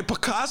sell my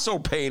Picasso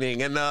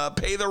painting and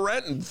pay the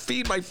rent and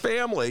feed my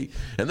family,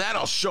 and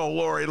that'll show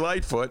Lori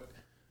Lightfoot.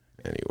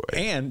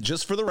 Anyway. And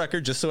just for the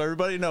record, just so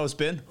everybody knows,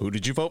 Ben, who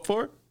did you vote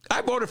for?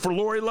 I voted for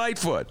Lori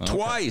Lightfoot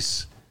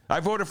twice. I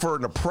voted for her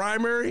in the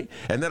primary,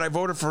 and then I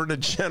voted for her in the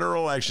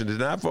general election. Did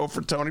not vote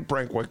for Toni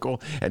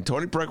Preckwinkle, and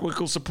Toni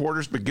Preckwinkle's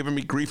supporters been giving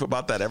me grief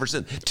about that ever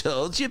since.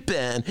 Told you,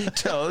 Ben.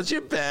 Told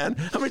you, Ben.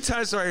 How many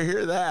times do I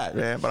hear that,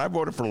 man? But I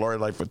voted for Lori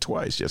Lightfoot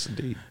twice. Yes,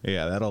 indeed.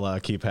 Yeah, that'll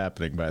keep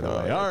happening, by the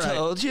way. All right.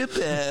 Told you,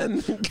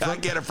 Ben. I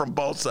get it from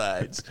both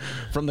sides.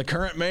 From the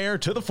current mayor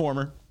to the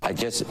former. I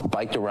just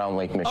biked around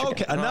Lake Michigan.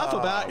 Okay, enough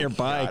about your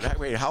bike. God.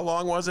 Wait, how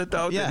long was it,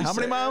 though? Yeah, how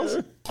many miles?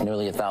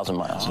 Nearly 1,000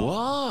 miles.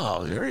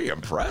 Wow, very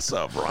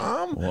impressive,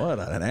 Rahm. What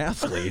an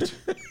athlete.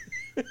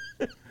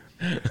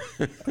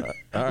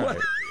 All right.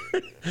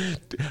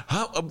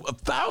 How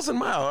 1,000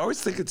 miles? I always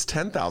think it's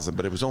 10,000,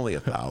 but it was only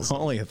 1,000.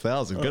 Only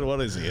 1,000. Good.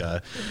 What is he?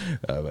 An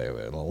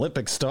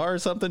Olympic star or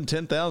something?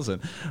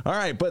 10,000. All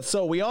right. But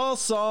so we all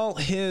saw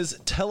his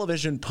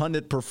television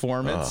pundit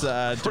performance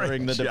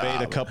during the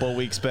debate a couple of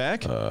weeks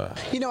back.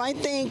 You know, I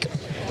think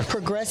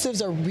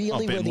progressives are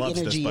really where the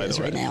energy is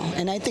right now.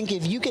 And I think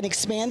if you can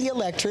expand the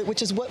electorate,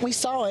 which is what we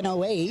saw in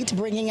 2008,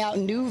 bringing out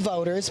new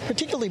voters,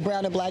 particularly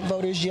brown and black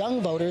voters,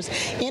 young voters,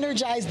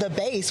 energize the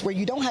base where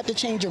you don't have to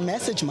change your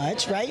message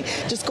much, right?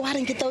 Just go out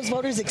and get those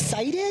voters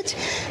excited.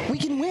 We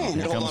can win.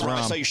 Hold on,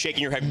 I saw you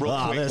shaking your head real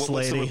quick.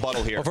 What's the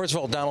rebuttal here? Well, first of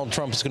all, Donald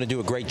Trump is going to do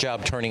a great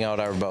job turning out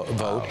our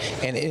vote.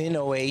 And in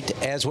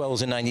 2008, as well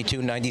as in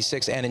 92,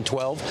 96, and in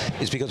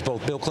 12, is because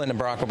both Bill Clinton and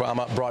Barack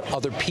Obama brought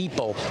other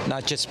people,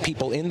 not just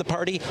people in the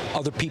party,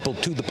 other people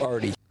to the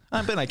party.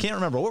 Ben, I can't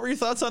remember. What were your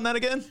thoughts on that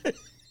again?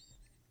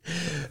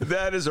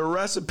 That is a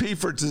recipe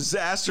for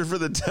disaster for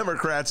the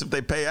Democrats if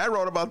they pay. I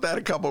wrote about that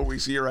a couple of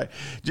weeks ago. You're right.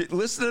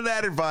 Listen to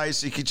that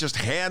advice. You could just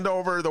hand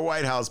over the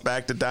White House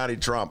back to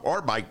Donald Trump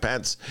or Mike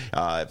Pence,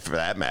 for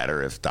that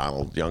matter, if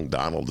young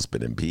Donald has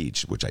been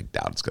impeached, which I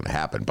doubt it's going to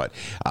happen. But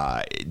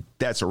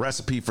that's a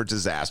recipe for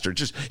disaster.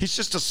 He's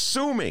just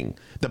assuming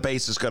the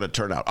base is going to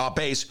turn out.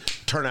 Base,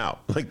 turn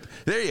out. Like,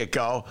 there you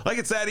go. Like,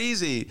 it's that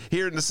easy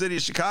here in the city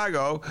of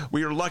Chicago.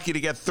 We are lucky to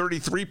get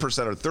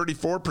 33% or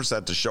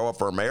 34% to show up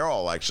for a mayoral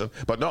election.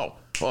 But no.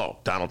 Oh,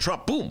 Donald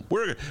Trump, boom.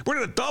 We're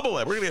going to double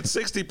it. We're going to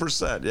get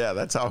 60%. Yeah,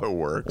 that's how it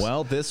works.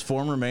 Well, this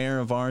former mayor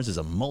of ours is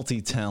a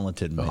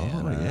multi-talented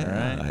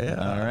man.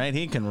 All right.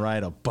 He can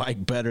ride a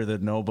bike better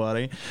than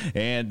nobody.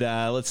 And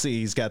let's see.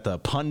 He's got the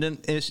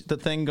the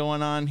thing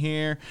going on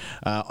here.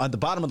 On the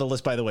bottom of the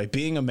list, by the way,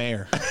 being a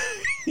mayor.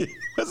 He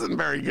wasn't a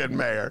very good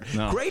mayor.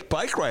 No. Great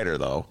bike rider,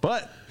 though.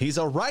 But he's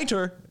a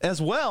writer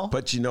as well.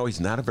 But, he's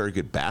not a very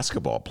good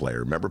basketball player.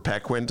 Remember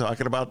Pat Quinn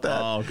talking about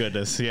that? Oh,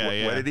 goodness.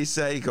 Yeah. What did he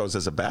say? He goes,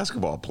 as a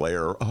basketball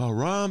player,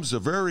 Rahm's a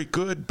very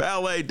good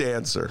ballet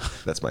dancer.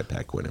 That's my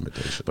Pat Quinn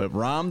imitation. But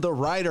Rahm the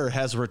writer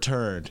has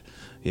returned.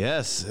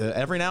 Yes.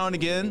 Every now and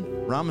again,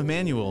 Rahm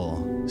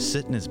Emanuel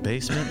sit in his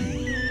basement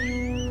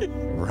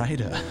and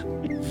write a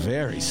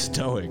very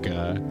stoic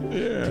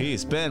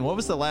piece. Ben, what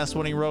was the last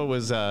one he wrote?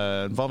 Was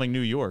involving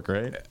New York,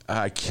 right?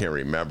 I can't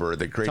remember.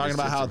 Talking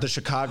about how the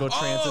Chicago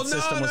transit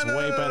system was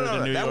way better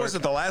than New York. That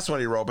wasn't the last one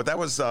he wrote, but that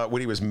was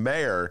when he was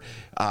mayor.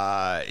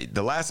 I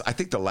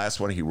think the last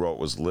one he wrote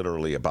was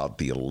literally about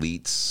the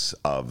elites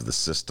of the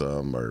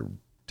system or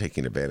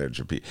taking advantage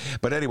of people.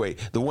 But anyway,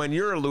 the one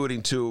you're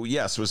alluding to,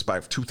 yes, was by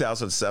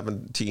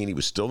 2017. He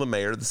was still the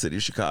mayor of the city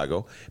of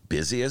Chicago,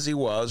 busy as he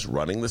was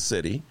running the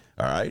city.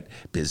 All right,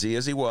 busy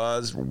as he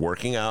was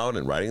working out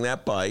and riding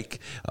that bike,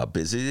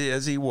 busy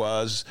as he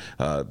was,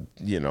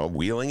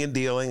 wheeling and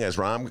dealing as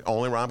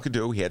only Rahm could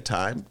do. He had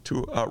time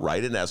to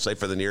write an essay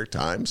for the New York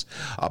Times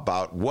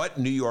about what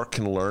New York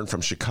can learn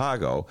from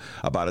Chicago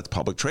about its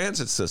public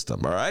transit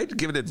system. All right,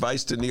 giving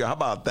advice to New York. How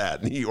about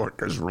that? New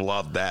Yorkers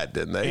loved that,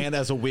 didn't they? And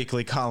as a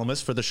weekly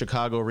columnist for the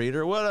Chicago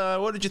Reader,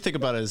 what did you think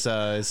about his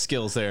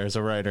skills there as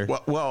a writer?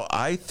 Well,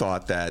 I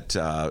thought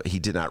that he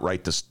did not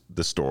write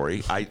the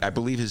story. I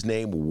believe his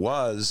name was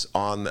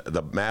on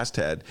the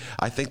masthead.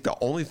 I think the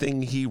only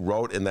thing he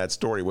wrote in that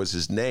story was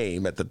his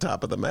name at the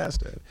top of the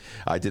masthead.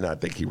 I did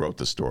not think he wrote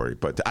the story,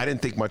 but I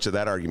didn't think much of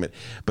that argument.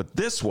 But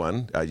this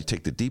one, you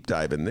take the deep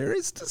dive in there,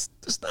 it's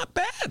not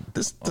bad.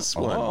 This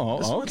one.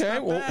 Oh, okay.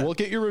 We'll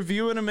get your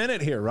review in a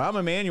minute here. Rahm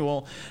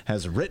Emanuel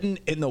has written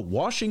in the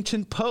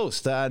Washington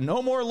Post,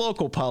 no more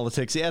local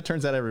politics. Yeah, it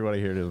turns out everybody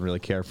here doesn't really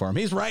care for him.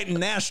 He's writing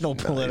national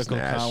political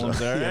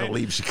columns. All right?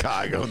 Leave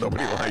Chicago.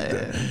 Nobody liked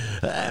it.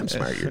 I'm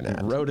smart, you're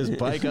not. Rode his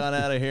bike on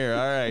out of here.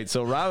 All right,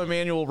 so Rahm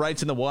Emanuel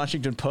writes in the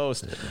Washington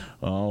Post.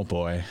 Oh,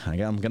 boy.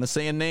 I'm going to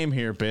say a name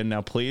here, Ben.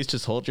 Now, please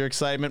just hold your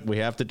excitement. We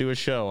have to do a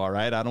show, all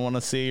right? I don't want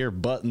to see your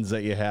buttons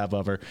that you have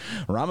of her.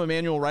 Rahm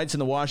Emanuel writes in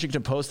the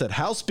Washington Post that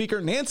House Speaker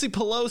Nancy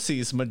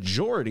Pelosi's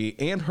majority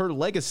and her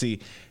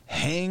legacy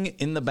hang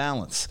in the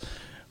balance.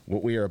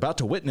 What we are about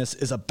to witness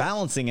is a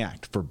balancing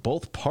act for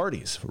both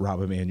parties,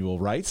 Rahm Emanuel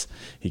writes.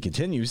 He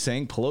continues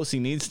saying Pelosi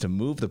needs to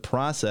move the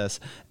process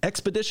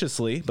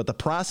expeditiously, but the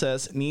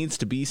process needs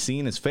to be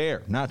seen as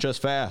fair, not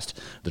just fast.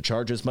 The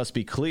charges must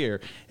be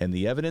clear, and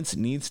the evidence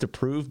needs to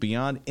prove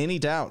beyond any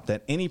doubt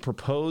that any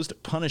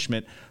proposed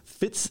punishment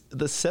fits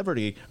the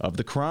severity of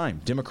the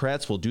crime.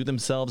 Democrats will do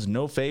themselves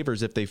no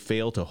favors if they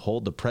fail to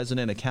hold the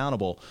president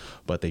accountable,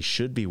 but they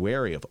should be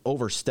wary of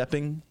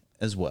overstepping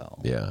as well.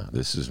 Yeah,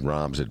 this is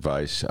Rahm's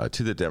advice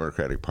to the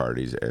Democratic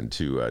parties and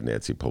to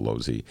Nancy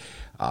Pelosi,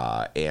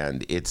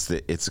 and it's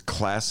a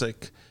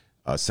classic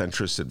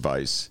centrist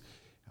advice.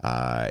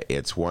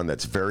 It's one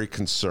that's very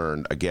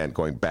concerned, again,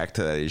 going back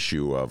to that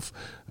issue of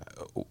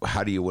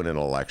how do you win an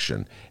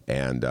election?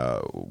 And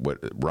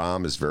what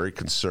Rahm is very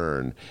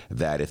concerned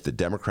that if the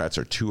Democrats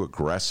are too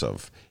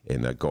aggressive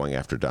in going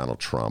after Donald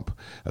Trump,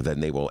 then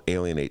they will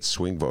alienate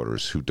swing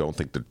voters who don't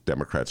think the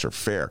Democrats are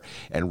fair.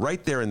 And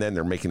right there and then,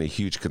 they're making a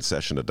huge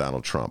concession to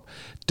Donald Trump.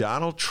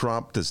 Donald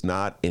Trump does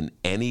not in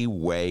any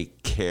way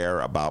care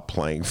about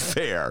playing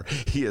fair.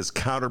 He is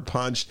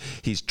counterpunched.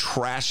 He's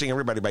trashing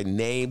everybody by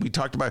name.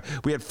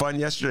 We had fun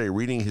yesterday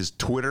reading his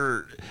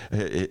Twitter,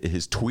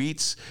 his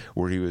tweets,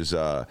 where he was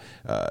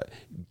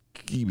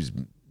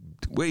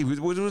Wait,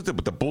 was the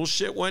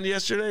bullshit one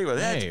yesterday?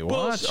 Hey,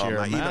 watch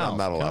your mouth. I'm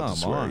not allowed to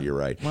swear. You're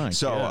right.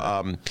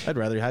 I'd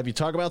rather have you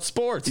talk about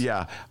sports.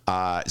 Yeah.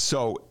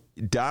 So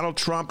Donald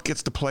Trump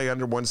gets to play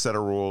under one set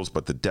of rules,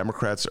 but the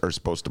Democrats are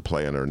supposed to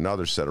play under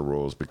another set of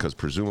rules because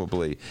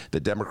presumably the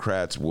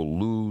Democrats will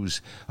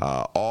lose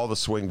all the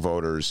swing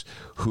voters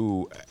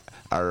who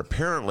are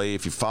apparently,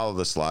 if you follow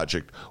this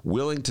logic,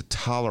 willing to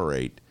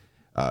tolerate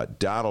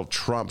Donald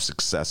Trump's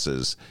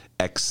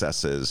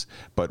excesses,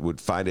 but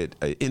would find it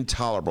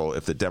intolerable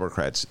if the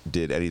Democrats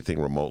did anything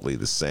remotely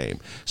the same.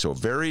 So a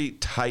very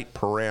tight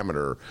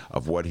parameter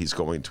of what he's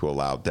going to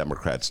allow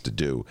Democrats to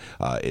do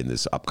in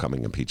this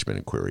upcoming impeachment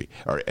inquiry.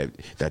 Or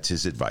that's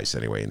his advice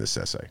anyway in this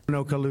essay.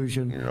 No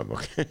collusion.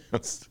 Okay.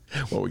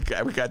 Well,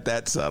 we got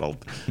that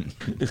settled.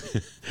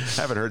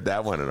 Haven't heard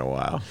that one in a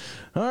while.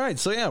 All right,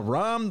 so yeah,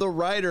 Rahm the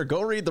writer.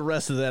 Go read the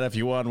rest of that if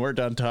you want. We're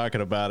done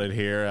talking about it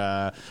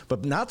here.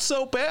 But not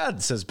so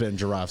bad, says Ben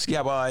Joravsky.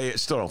 Yeah, well, I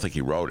still don't think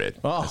think he wrote it.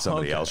 Oh,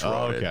 Somebody else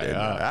wrote it.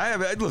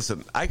 And,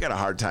 listen, I got a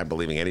hard time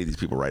believing any of these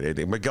people write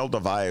anything. Miguel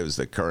DeValle is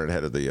the current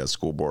head of the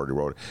school board. He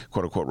wrote,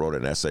 quote unquote, wrote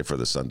an essay for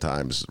the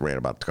Sun-Times, ran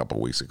about a couple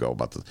of weeks ago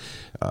about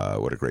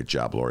what a great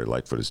job Lori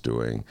Lightfoot is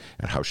doing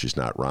and how she's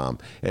not Rahm.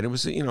 And it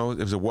was, it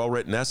was a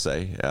well-written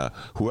essay.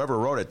 Whoever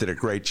wrote it did a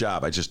great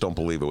job. I just don't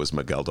believe it was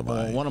Miguel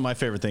DeValle. Well, one of my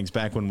favorite things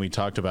back when we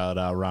talked about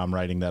Rahm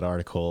writing that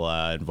article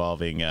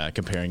involving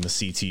comparing the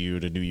CTU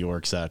to New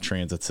York's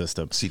transit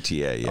system.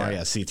 CTA, yeah. Oh,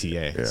 yeah,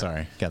 CTA. Yeah.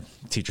 Sorry. Got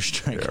teacher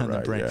strike on the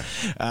brain.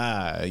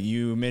 Yeah.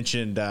 You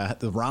mentioned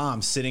the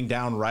Rahm sitting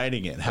down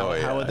writing it.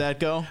 How would that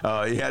go?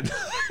 Oh, yeah.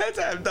 I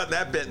haven't done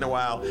that bit in a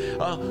while.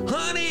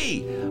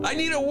 Honey, I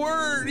need a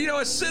word,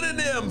 a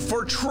synonym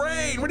for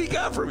train. What do you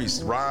got for me?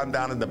 Ron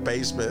down in the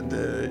basement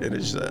in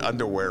his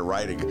underwear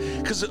writing.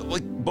 Because,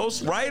 like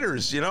most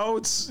writers,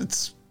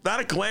 it's not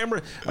a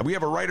glamorous. We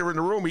have a writer in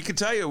the room. He can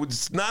tell you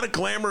it's not a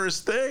glamorous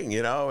thing,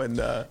 And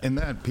in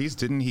that piece,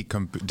 didn't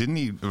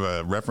he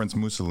reference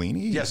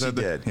Mussolini? Yes, he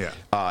did. Yeah.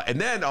 And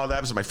then,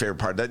 that was my favorite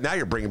part. Now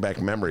you're bringing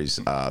back memories.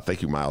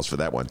 Thank you, Miles, for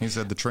that one. He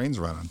said the trains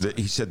run on time.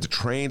 He said the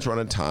trains run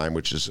on time,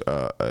 which is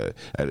an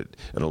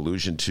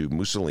allusion to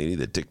Mussolini,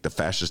 the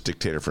fascist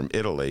dictator from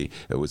Italy.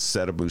 It was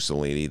said of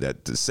Mussolini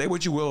that say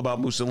what you will about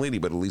Mussolini,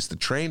 but at least the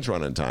trains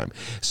run on time.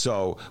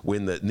 So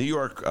when the New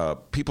York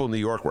people in New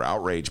York were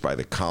outraged by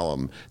the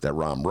column that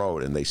Rahm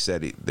wrote, and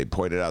they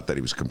pointed out that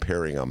he was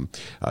comparing him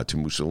to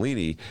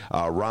Mussolini.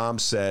 Rahm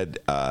said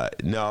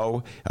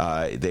no,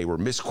 they were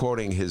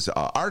misquoting his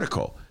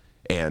article,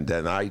 and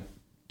then I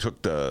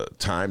took the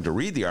time to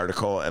read the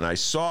article, and I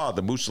saw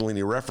the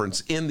Mussolini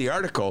reference in the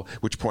article,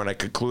 which point I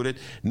concluded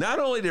not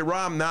only did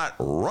Rahm not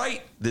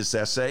write this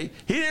essay,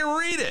 he didn't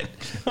read it.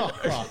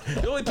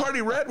 The only part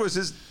he read was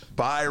his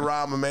by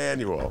Rahm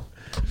Emanuel.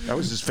 That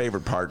was his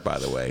favorite part, by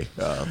the way.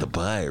 The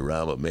by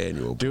Rahm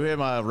Emanuel. Do him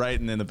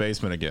writing in the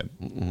basement again.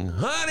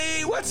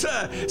 Honey, what's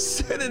a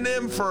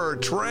synonym for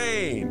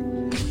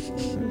train?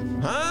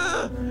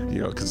 Huh?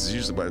 Because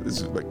usually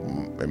this is like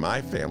in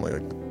my family,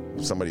 like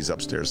somebody's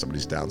upstairs,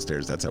 somebody's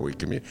downstairs. That's how we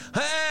communicate.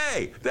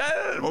 Hey,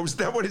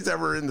 nobody's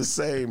ever in the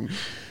same.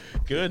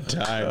 Good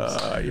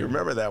times. You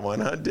remember that one,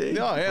 huh, D?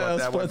 Oh, yeah.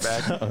 That one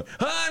back.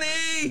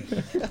 Honey!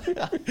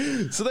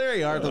 So there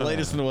you are, the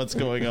latest in what's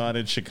going on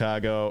in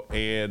Chicago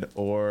and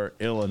or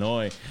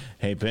Illinois.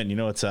 Hey, Ben,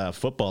 it's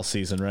football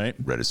season, right?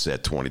 Ready,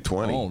 set,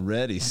 2020. Oh,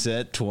 ready,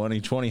 set,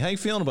 2020. How you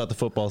feeling about the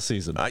football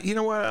season? You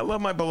know what? I love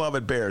my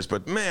beloved Bears,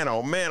 but man,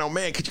 oh,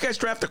 man, could you guys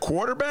draft a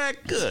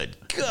quarterback? Good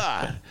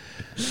God.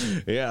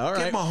 Yeah, all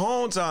right. Get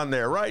Mahomes on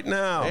there right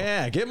now.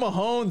 Yeah, get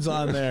Mahomes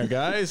on there,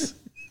 guys.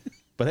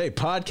 But hey,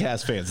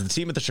 podcast fans, the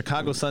team at the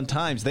Chicago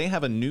Sun-Times, they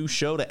have a new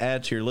show to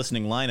add to your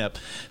listening lineup,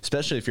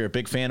 especially if you're a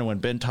big fan of when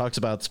Ben talks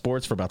about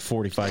sports for about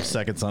 45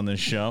 seconds on this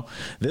show.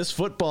 This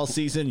football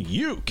season,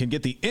 you can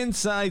get the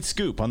inside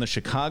scoop on the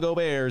Chicago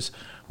Bears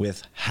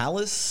with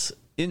Hallis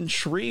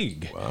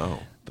Intrigue. Wow.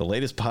 The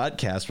latest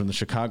podcast from the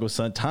Chicago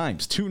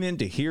Sun-Times. Tune in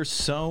to hear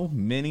so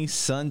many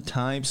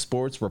Sun-Times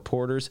sports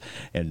reporters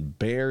and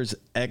Bears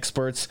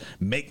experts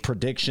make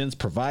predictions,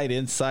 provide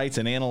insights,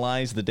 and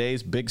analyze the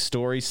day's big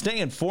stories. Stay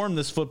informed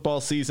this football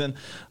season.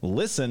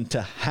 Listen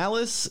to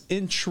Hallis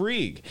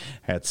Intrigue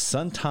at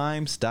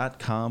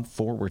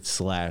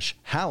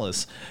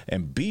suntimes.com/Hallis,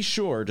 and be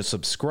sure to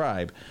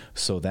subscribe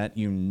so that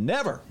you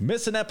never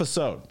miss an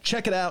episode.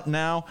 Check it out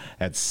now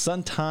at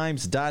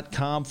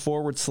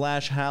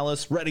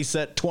suntimes.com/Hallis. Ready,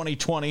 set,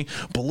 2020.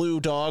 Blue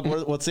dog.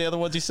 What's the other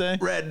ones you say?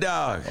 Red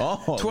dog.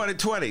 Oh.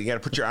 2020. You got to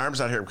put your arms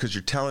out here because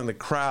you're telling the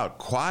crowd,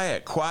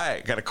 quiet.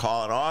 Got to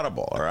call it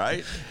audible, all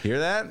right? Hear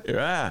that?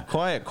 Yeah.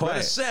 Quiet.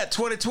 Ready, set,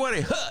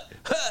 2020. Hut.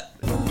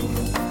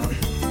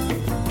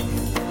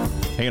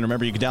 Hey, and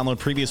remember, you can download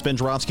previous Ben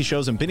Joravsky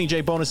shows and Benny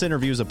J bonus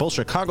interviews at both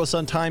Chicago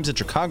Sun-Times and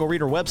Chicago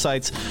Reader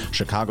websites,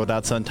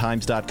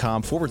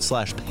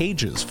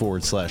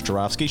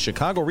 chicago.suntimes.com/pages/Joravsky,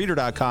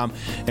 chicagoreader.com,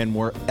 and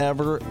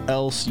wherever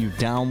else you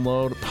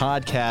download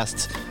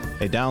podcasts.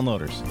 Hey,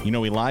 downloaders,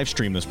 we live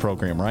stream this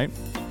program, right?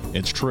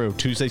 It's true.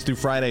 Tuesdays through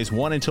Fridays,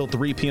 1 until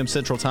 3 p.m.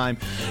 Central Time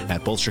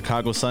at both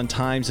Chicago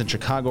Sun-Times and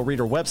Chicago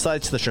Reader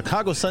websites, the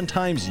Chicago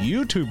Sun-Times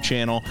YouTube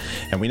channel,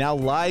 and we now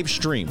live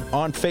stream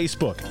on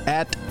Facebook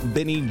at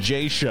Benny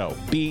J Show,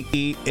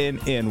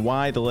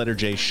 BENNY, the letter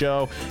J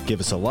Show. Give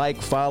us a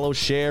like, follow,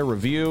 share,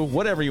 review,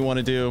 whatever you want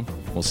to do.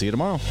 We'll see you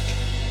tomorrow.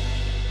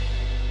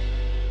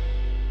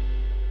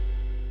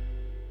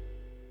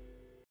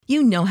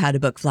 You know how to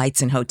book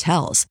flights and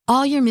hotels.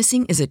 All you're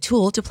missing is a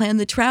tool to plan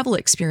the travel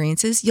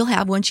experiences you'll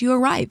have once you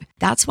arrive.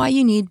 That's why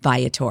you need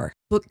Viator.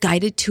 Book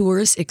guided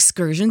tours,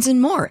 excursions,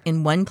 and more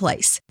in one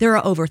place. There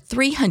are over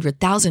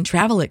 300,000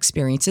 travel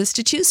experiences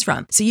to choose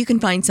from, so you can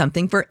find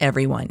something for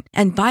everyone.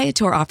 And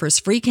Viator offers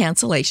free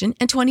cancellation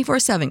and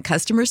 24/7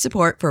 customer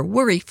support for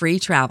worry-free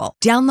travel.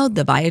 Download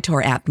the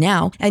Viator app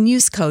now and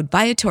use code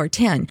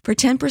Viator10 for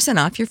 10%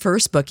 off your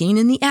first booking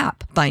in the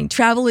app. Find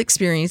travel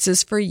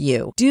experiences for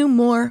you. Do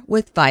more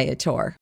with Viator.